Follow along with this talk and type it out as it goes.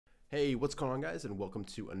Hey, what's going on, guys, and welcome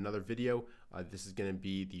to another video. This is going to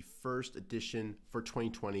be the first edition for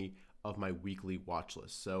 2020 of my weekly watch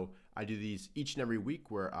list. So I do these each and every week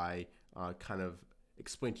where I kind of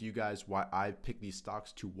explain to you guys why I pick these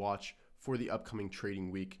stocks to watch for the upcoming trading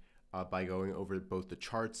week by going over both the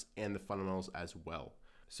charts and the fundamentals as well.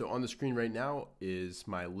 So on the screen right now is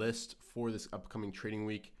my list for this upcoming trading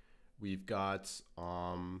week. We've got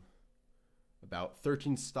about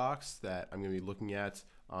 13 stocks that I'm going to be looking at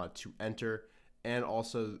to enter, and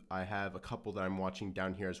also I have a couple that I'm watching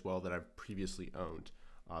down here as well that I've previously owned.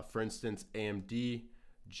 For instance, AMD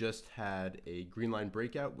just had a green line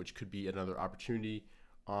breakout, which could be another opportunity,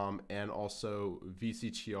 and also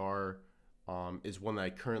VCTR is one that I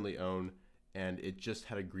currently own, and it just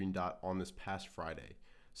had a green dot on this past Friday.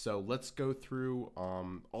 So let's go through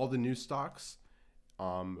all the new stocks.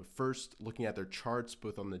 First, looking at their charts,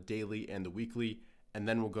 both on the daily and the weekly, and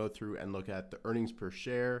then we'll go through and look at the earnings per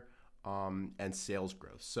share and sales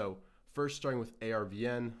growth. So first, starting with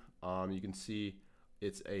ARVN, you can see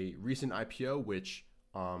it's a recent IPO, which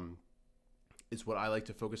is what I like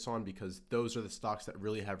to focus on because those are the stocks that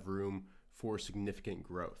really have room for significant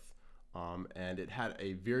growth. And it had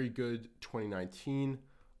a very good 2019.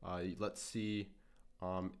 Let's see,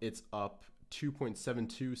 it's up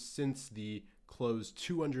 2.72 since the closed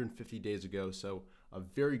 250 days ago, so a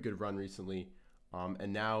very good run recently,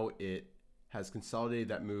 and now it has consolidated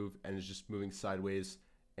that move and is just moving sideways,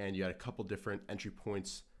 and you had a couple different entry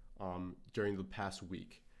points during the past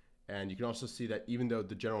week. And you can also see that even though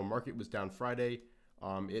the general market was down Friday,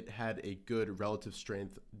 it had a good relative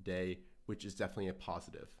strength day, which is definitely a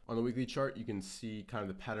positive. On the weekly chart, you can see kind of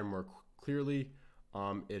the pattern more clearly.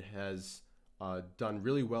 It has done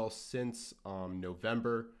really well since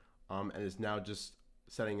November, and is now just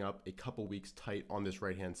setting up a couple weeks tight on this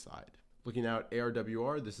right-hand side. Looking at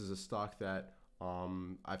ARWR, this is a stock that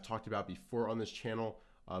I've talked about before on this channel,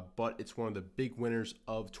 but it's one of the big winners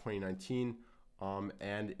of 2019,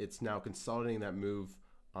 and it's now consolidating that move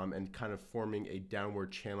and kind of forming a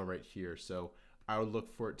downward channel right here. So I would look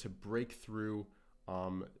for it to break through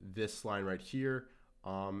this line right here,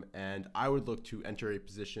 and I would look to enter a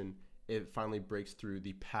position if it finally breaks through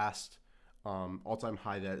the past all-time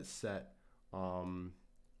high that is set on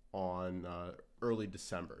early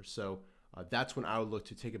December. So that's when I would look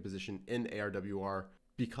to take a position in ARWR.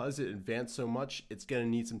 Because it advanced so much, it's going to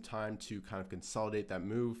need some time to kind of consolidate that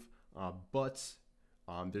move, but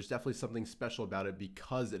there's definitely something special about it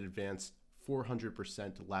because it advanced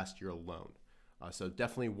 400% last year alone. So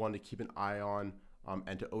definitely one to keep an eye on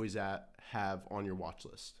and to always have on your watch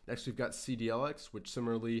list. Next, we've got CDLX, which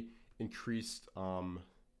similarly increased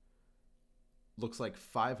looks like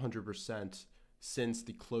 500% since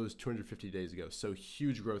the close 250 days ago. So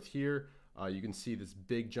huge growth here. You can see this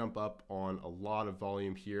big jump up on a lot of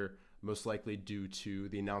volume here, most likely due to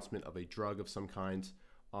the announcement of a drug of some kind.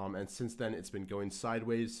 And since then, it's been going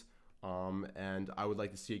sideways. And I would like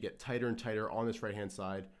to see it get tighter and tighter on this right-hand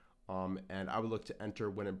side. And I would look to enter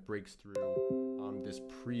when it breaks through this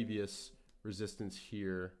previous resistance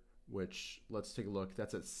here, which, let's take a look,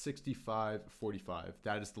 that's at 65.45.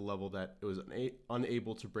 That is the level that it was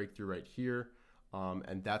unable to break through right here.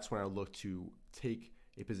 And that's when I look to take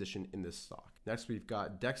a position in this stock. Next, we've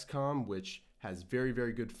got DXCM, which has very,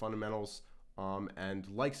 very good fundamentals. And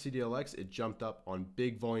like CDLX, it jumped up on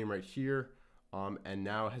big volume right here, and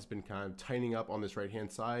now has been kind of tightening up on this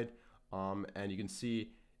right-hand side. And you can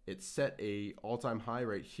see it set a all-time high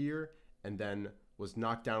right here and then was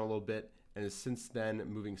knocked down a little bit, and is since then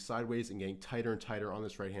moving sideways and getting tighter and tighter on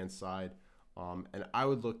this right-hand side. And I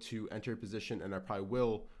would look to enter a position, and I probably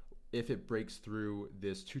will, if it breaks through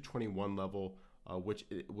this 221 level, which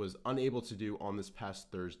it was unable to do on this past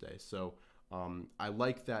Thursday. So I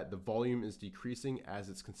like that the volume is decreasing as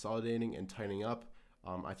it's consolidating and tightening up.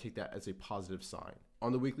 I take that as a positive sign.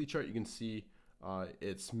 On the weekly chart, you can see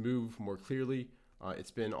its move more clearly.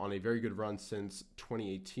 It's been on a very good run since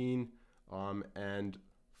 2018, and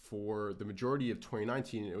for the majority of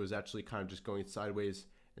 2019, it was actually kind of just going sideways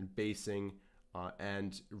and basing,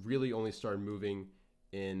 and really only started moving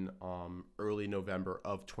in early November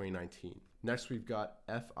of 2019. Next, we've got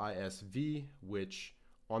FISV, which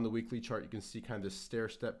on the weekly chart, you can see kind of this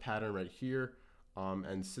stair-step pattern right here.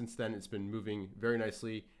 And since then, it's been moving very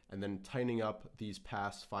nicely and then tightening up these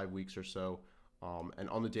past 5 weeks or so. And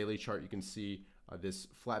on the daily chart, you can see this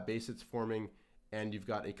flat base it's forming, and you've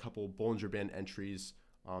got a couple Bollinger Band entries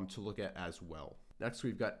to look at as well. Next,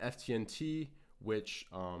 we've got FTNT, which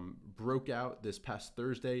broke out this past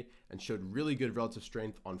Thursday and showed really good relative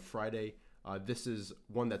strength on Friday. This is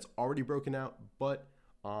one that's already broken out, but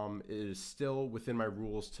it is still within my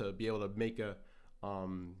rules to be able to make a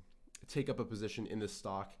take up a position in this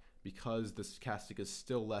stock because the stochastic is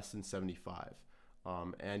still less than 75.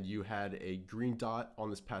 And you had a green dot on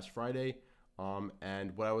this past Friday.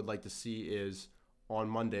 And what I would like to see is on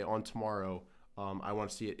Monday, on tomorrow, I want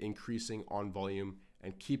to see it increasing on volume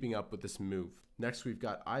and keeping up with this move. Next, we've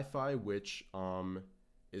got IPHI, which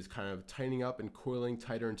is kind of tightening up and coiling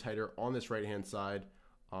tighter and tighter on this right-hand side.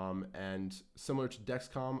 And similar to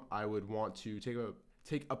DXCM, I would want to take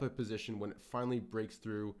up a position when it finally breaks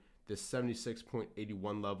through this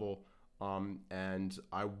 76.81 level. And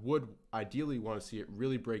I would ideally want to see it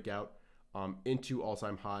really break out into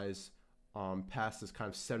all-time highs past this kind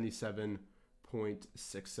of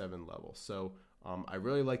 77.67 level. So I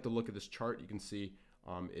really like the look of this chart. You can see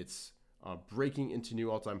it's breaking into new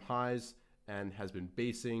all-time highs and has been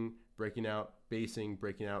basing, breaking out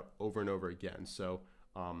over and over again. So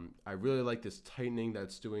I really like this tightening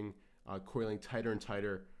that's doing, coiling tighter and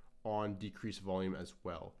tighter on decreased volume as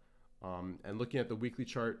well. And looking at the weekly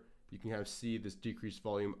chart, you can kind of see this decreased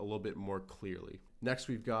volume a little bit more clearly. Next,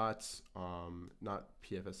 we've got, not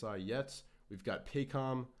PFSI yet, we've got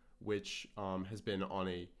PAYC, which has been on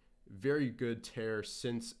a very good tear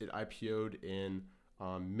since it IPO'd in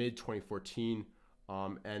mid-2014.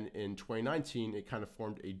 And in 2019, it kind of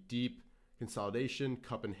formed a deep consolidation,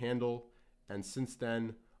 cup and handle. And since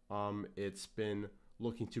then, it's been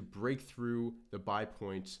looking to break through the buy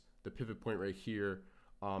point, the pivot point right here.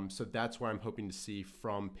 So that's what I'm hoping to see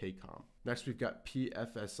from PAYC. Next, we've got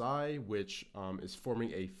PFSI, which is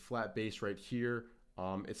forming a flat base right here.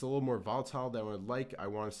 It's a little more volatile than I would like. I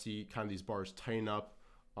want to see kind of these bars tighten up,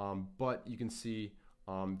 but you can see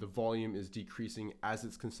the volume is decreasing as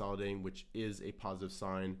it's consolidating, which is a positive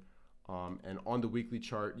sign. And on the weekly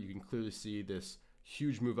chart, you can clearly see this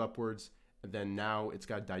huge move upwards, and then now it's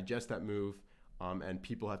got to digest that move, and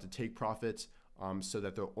people have to take profits so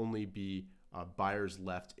that there'll only be buyers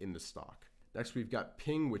left in the stock. Next, we've got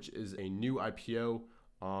Ping, which is a new IPO,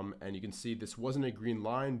 and you can see this wasn't a green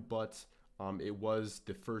line, but it was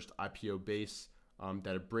the first IPO base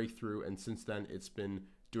that had breakthrough, and since then it's been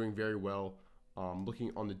doing very well.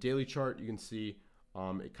 Looking on the daily chart, you can see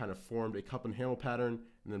it kind of formed a cup and handle pattern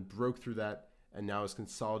and then broke through that, and now is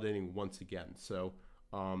consolidating once again. So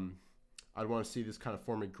I'd want to see this kind of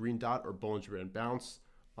form a green dot or Bollinger Band bounce,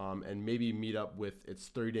 and maybe meet up with its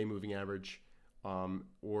 30-day moving average,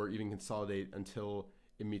 or even consolidate until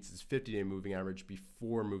it meets its 50-day moving average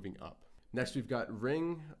before moving up. Next, we've got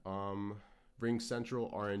Ring Central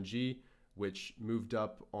RNG, which moved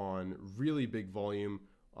up on really big volume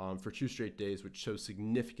for 2 straight days, which shows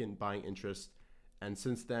significant buying interest, and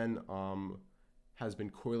since then has been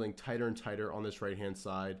coiling tighter and tighter on this right-hand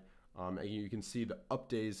side. And you can see the up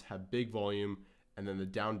days have big volume, and then the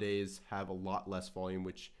down days have a lot less volume,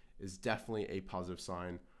 which is definitely a positive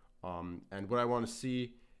sign. And what I want to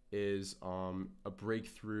see is a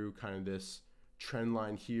breakthrough, kind of this trend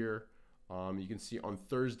line here. You can see on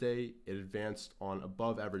Thursday it advanced on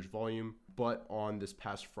above average volume, but on this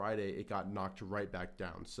past Friday it got knocked right back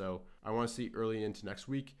down. So I want to see early into next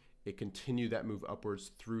week it continue that move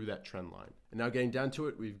upwards through that trend line. And now getting down to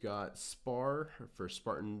it, we've got SPAR for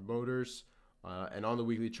Spartan Motors, and on the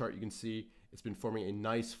weekly chart you can see it's been forming a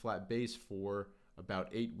nice flat base for about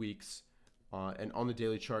 8 weeks, and on the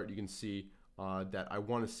daily chart you can see that I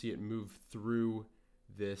want to see it move through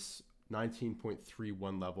this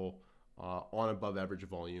 19.31 level on above average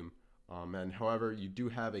volume. And however, you do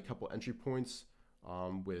have a couple entry points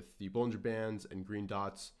with the Bollinger Bands and green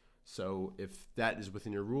dots. So if that is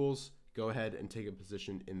within your rules, go ahead and take a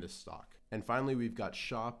position in this stock. And finally, we've got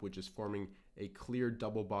Shop, which is forming a clear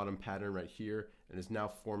double bottom pattern right here and is now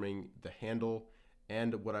forming the handle.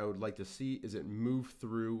 And what I would like to see is it move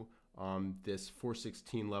through this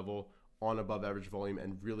 416 level on above average volume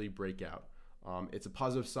and really break out. It's a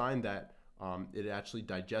positive sign that it actually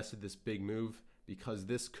digested this big move, because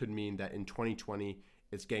this could mean that in 2020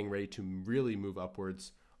 it's getting ready to really move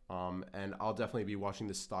upwards, and I'll definitely be watching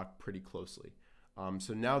this stock pretty closely.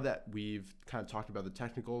 So now that we've kind of talked about the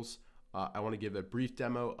technicals, I want to give a brief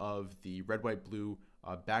demo of the red, white, blue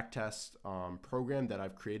backtest program that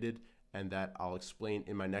I've created and that I'll explain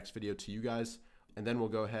in my next video to you guys, and then we'll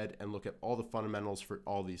go ahead and look at all the fundamentals for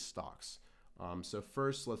all these stocks. So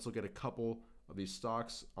first, let's look at a couple of these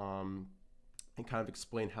stocks and kind of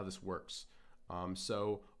explain how this works.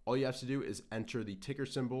 So all you have to do is enter the ticker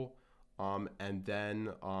symbol, and then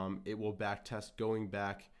it will backtest going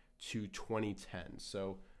back to 2010.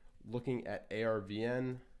 So looking at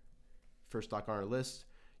ARVN, first stock on our list,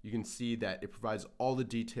 you can see that it provides all the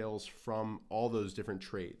details from all those different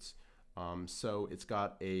trades. So it's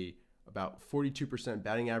got about 42%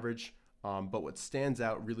 batting average, but what stands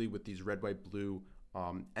out really with these red, white, blue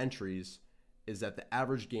entries is that the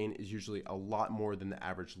average gain is usually a lot more than the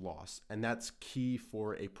average loss. And that's key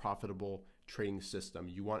for a profitable trading system.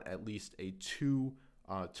 You want at least a 2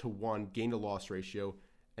 to 1 gain to loss ratio.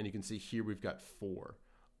 And you can see here we've got 4.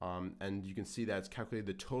 And you can see that it's calculated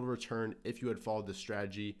the total return if you had followed this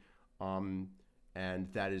strategy. And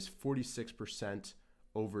that is 46%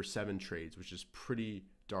 over 7 trades, which is pretty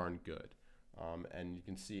darn good. And you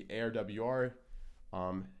can see ARWR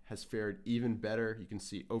has fared even better. You can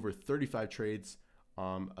see over 35 trades, a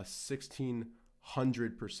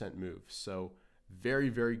 1,600% move. So very,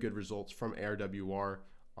 very good results from ARWR.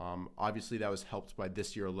 Obviously, that was helped by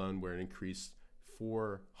this year alone where it increased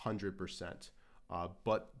 400%.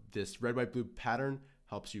 But this red, white, blue pattern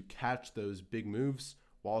helps you catch those big moves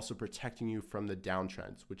while also protecting you from the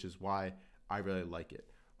downtrends, which is why I really like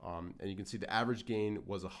it. And you can see the average gain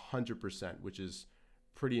was 100%, which is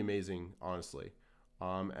pretty amazing, honestly.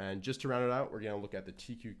 And just to round it out, we're going to look at the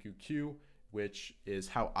TQQQ, which is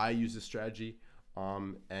how I use this strategy.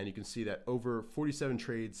 And you can see that over 47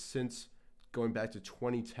 trades since going back to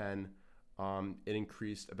 2010, it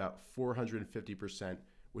increased about 450%,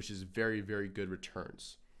 which is very, very good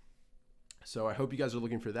returns. So I hope you guys are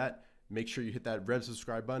looking for that. Make sure you hit that red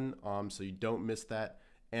subscribe button so you don't miss that.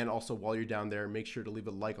 And also while you're down there, make sure to leave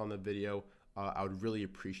a like on the video. I would really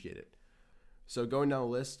appreciate it. So going down the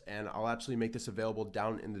list, and I'll actually make this available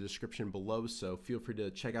down in the description below, so feel free to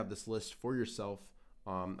check out this list for yourself.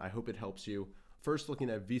 I hope it helps you. First, looking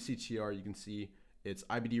at VCTR, you can see its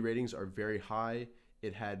IBD ratings are very high.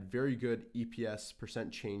 It had very good EPS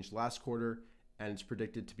percent change last quarter, and it's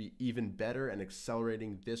predicted to be even better and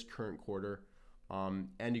accelerating this current quarter.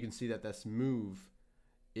 And you can see that this move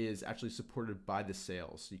is actually supported by the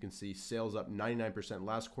sales. You can see sales up 99%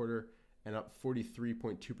 last quarter and up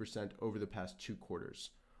 43.2% over the past 2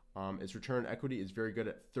 quarters. Its return on equity is very good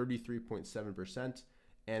at 33.7%,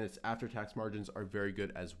 and its after-tax margins are very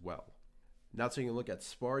good as well. Now taking a look at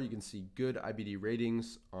SPAR, you can see good IBD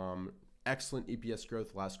ratings, excellent EPS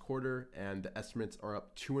growth last quarter, and the estimates are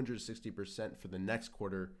up 260% for the next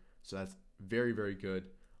quarter, so that's very, very good.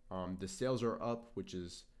 The sales are up, which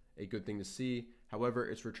is a good thing to see. However,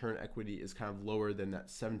 its return equity is kind of lower than that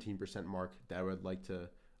 17% mark that I would like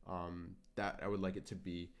it to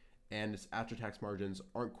be, and its after-tax margins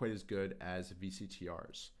aren't quite as good as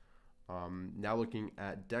VCTR's. Now looking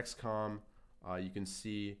at DXCM, you can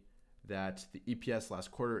see that the EPS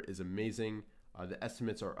last quarter is amazing. The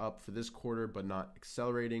estimates are up for this quarter, but not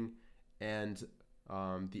accelerating, and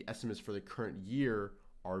the estimates for the current year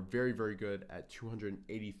are very, very good at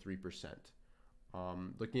 283%.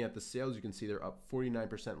 Looking at the sales, you can see they're up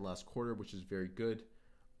 49% last quarter, which is very good.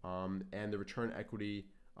 And the return equity,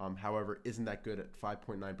 however, isn't that good at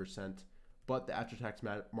 5.9%, but the after-tax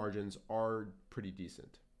margins are pretty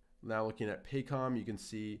decent. Now looking at PAYC, you can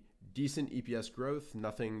see decent EPS growth,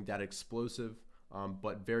 nothing that explosive,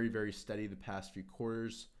 but very, very steady the past few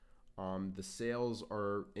quarters. The sales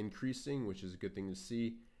are increasing, which is a good thing to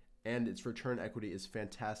see, and its return equity is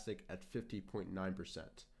fantastic at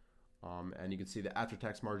 50.9%. And you can see the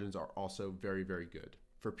after-tax margins are also very, very good.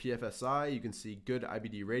 For PFSI, you can see good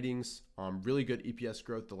IBD ratings, really good EPS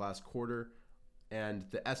growth the last quarter, and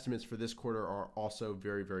the estimates for this quarter are also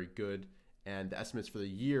very, very good, and the estimates for the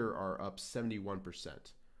year are up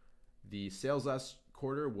 71%. The sales last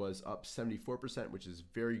quarter was up 74%, which is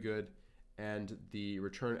very good, and the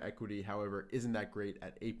return equity, however, isn't that great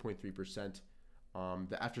at 8.3%.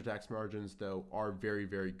 The after-tax margins, though, are very,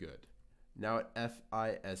 very good. Now at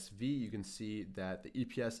FISV, you can see that the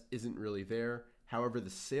EPS isn't really there. However, the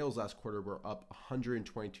sales last quarter were up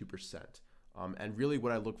 122%. And really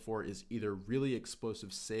what I look for is either really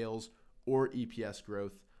explosive sales or EPS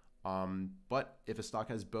growth. But if a stock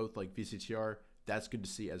has both, like VCTR, that's good to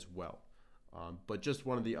see as well. But just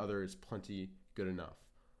one or the other is plenty good enough.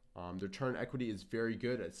 The return on equity is very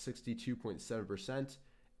good at 62.7%,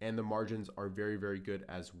 and the margins are very, very good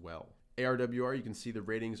as well. ARWR, you can see the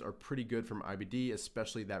ratings are pretty good from IBD,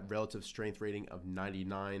 especially that relative strength rating of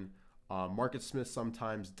 99. MarketSmith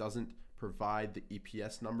sometimes doesn't provide the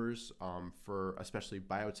EPS numbers for especially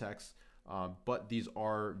biotechs, but these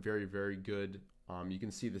are very, very good. You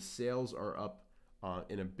can see the sales are up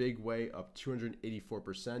in a big way, up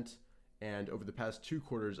 284%, and over the past 2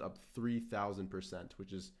 quarters up 3,000%,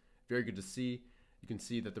 which is very good to see. You can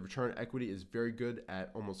see that the return on equity is very good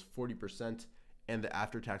at almost 40%, and the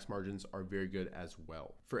after-tax margins are very good as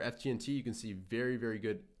well. For FTNT, you can see very, very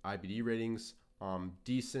good IBD ratings,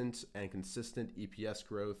 decent and consistent EPS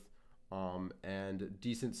growth, and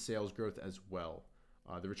decent sales growth as well.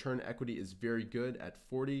 The return on equity is very good at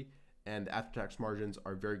 40, and the after-tax margins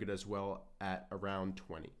are very good as well at around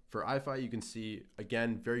 20. For IPHI, you can see,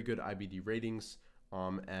 again, very good IBD ratings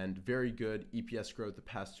and very good EPS growth the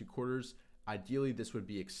past 2 quarters. Ideally, this would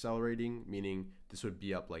be accelerating, meaning this would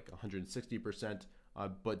be up like 160%,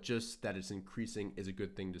 but just that it's increasing is a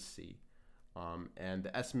good thing to see. And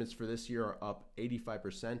the estimates for this year are up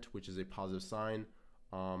 85%, which is a positive sign.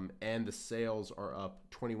 And the sales are up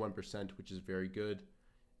 21%, which is very good.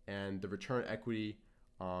 And the return on equity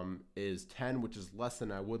is 10, which is less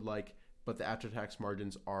than I would like, but the after-tax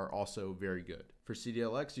margins are also very good. For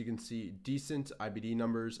CDLX, you can see decent IBD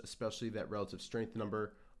numbers, especially that relative strength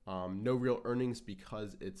number. No real earnings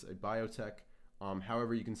because it's a biotech.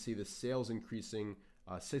 However, you can see the sales increasing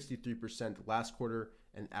 63% last quarter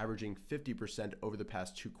and averaging 50% over the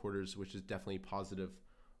past 2 quarters, which is definitely positive.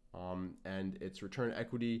 And its return on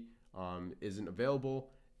equity isn't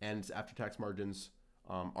available, and its after-tax margins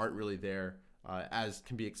aren't really there, as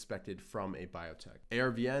can be expected from a biotech.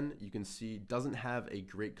 ARVN, you can see, doesn't have a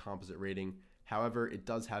great composite rating. However, it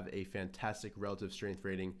does have a fantastic relative strength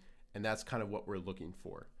rating, and that's kind of what we're looking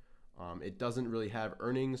for. It doesn't really have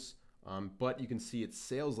earnings, but you can see its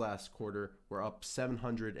sales last quarter were up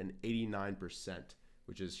 789%,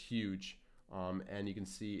 which is huge. And you can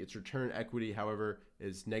see its return on equity, however,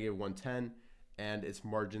 is -110, and its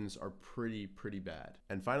margins are pretty bad.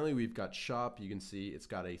 And finally, we've got SHOP. You can see it's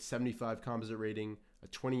got a 75 composite rating, a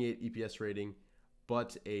 28 EPS rating,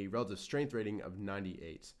 but a relative strength rating of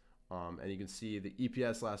 98. And you can see the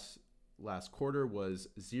EPS last quarter was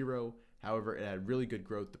 0. However, it had really good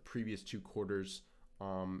growth the previous 2 quarters.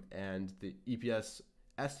 And the EPS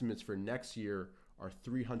estimates for next year are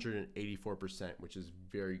 384%, which is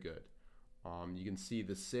very good. You can see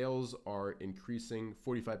the sales are increasing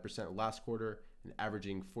 45% last quarter and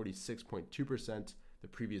averaging 46.2% the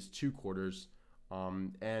previous 2 quarters.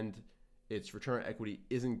 And its return on equity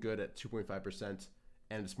isn't good at 2.5%,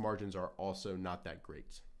 and its margins are also not that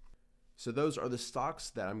great. So those are the stocks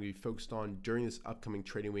that I'm going to be focused on during this upcoming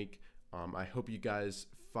trading week. I hope you guys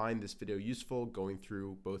find this video useful, going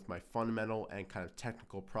through both my fundamental and kind of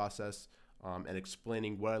technical process and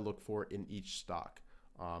explaining what I look for in each stock.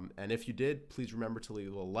 And if you did, please remember to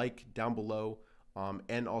leave a like down below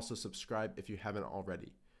and also subscribe if you haven't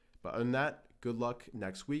already. But other than that, good luck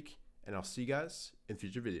next week, and I'll see you guys in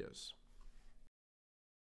future videos.